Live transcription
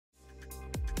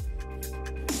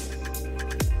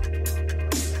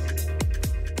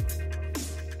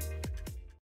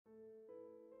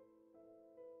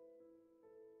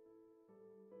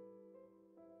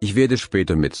Ich werde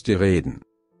später mit dir reden.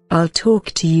 I'll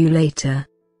talk to you later.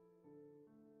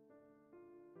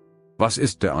 Was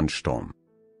ist der Ansturm?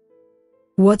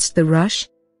 What's the rush?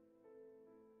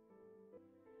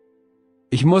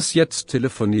 Ich muss jetzt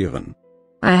telefonieren.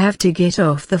 I have to get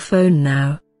off the phone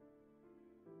now.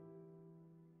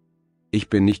 Ich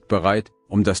bin nicht bereit,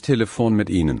 um das Telefon mit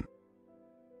Ihnen.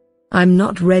 I'm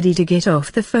not ready to get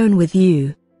off the phone with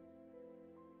you.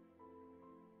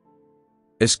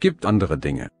 Es gibt andere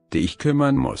Dinge, die ich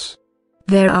kümmern muss.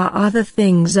 There are other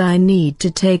things I need to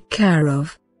take care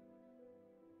of.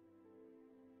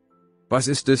 Was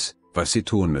ist es, was Sie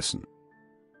tun müssen?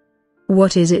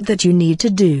 What is it that you need to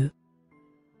do?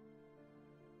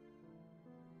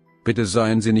 Bitte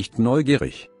seien Sie nicht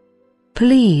neugierig.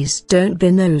 Please don't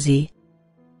be nosy.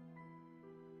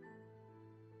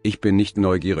 Ich bin nicht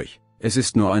neugierig. Es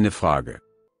ist nur eine Frage.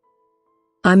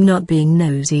 I'm not being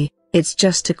nosy, it's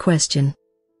just a question.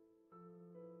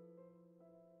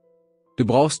 Du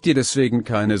brauchst dir deswegen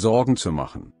keine Sorgen zu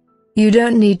machen. You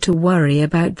don't need to worry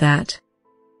about that.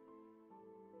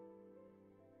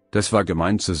 Das war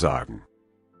gemein zu sagen.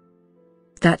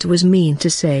 That was mean to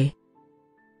say.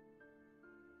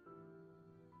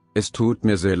 Es tut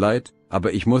mir sehr leid,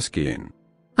 aber ich muss gehen.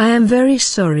 I am very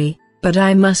sorry, but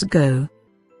I must go.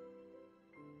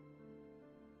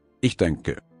 Ich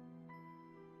denke.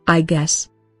 I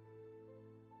guess.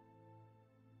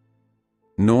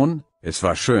 Nun, es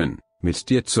war schön, mit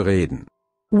dir zu reden.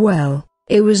 Well,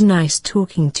 it was nice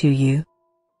talking to you.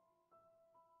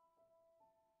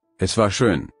 Es war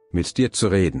schön, mit dir zu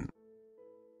reden.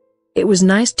 It was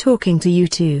nice talking to you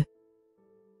too.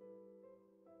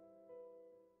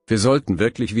 Wir sollten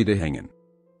wirklich wieder hängen.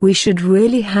 We should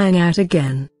really hang out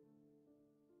again.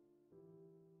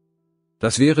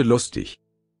 Das wäre lustig.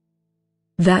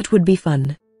 That would be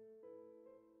fun.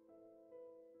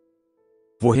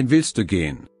 Wohin willst du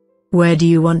gehen? Where do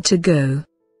you want to go?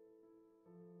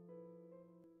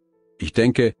 Ich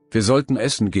denke, wir sollten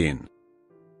essen gehen.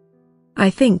 I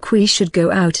think we should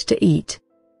go out to eat.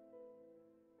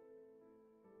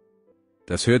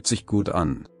 Das hört sich gut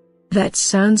an. That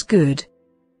sounds good.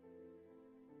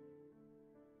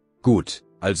 Gut,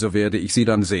 also werde ich Sie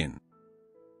dann sehen.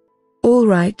 All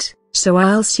right, so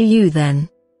I'll see you then.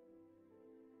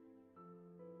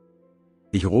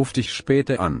 Ich rufe dich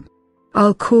später an.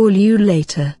 I'll call you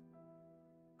later.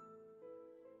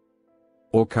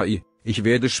 Okay, ich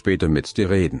werde später mit dir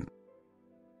reden.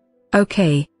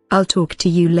 Okay, I'll talk to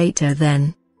you later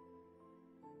then.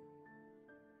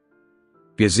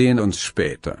 Wir sehen uns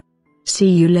später. See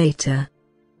you later.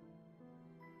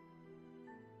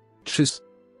 Tschüss.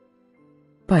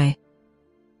 Bye.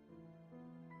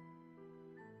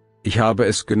 Ich habe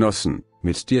es genossen,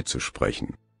 mit dir zu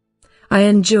sprechen. I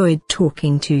enjoyed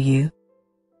talking to you.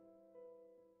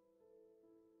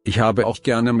 Ich habe auch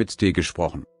gerne mit dir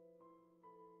gesprochen.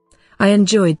 I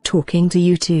enjoyed talking to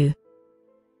you too.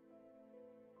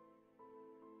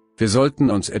 Wir sollten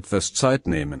uns etwas Zeit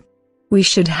nehmen. We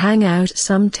should hang out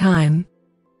sometime.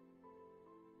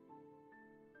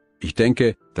 Ich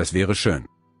denke, das wäre schön.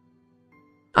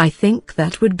 I think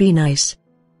that would be nice.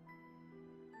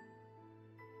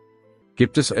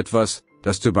 Gibt es etwas,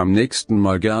 das du beim nächsten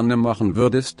Mal gerne machen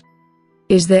würdest?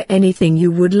 Is there anything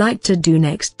you would like to do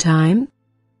next time?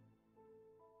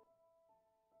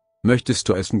 Möchtest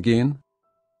du essen gehen?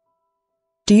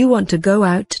 Do you want to go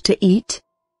out to eat?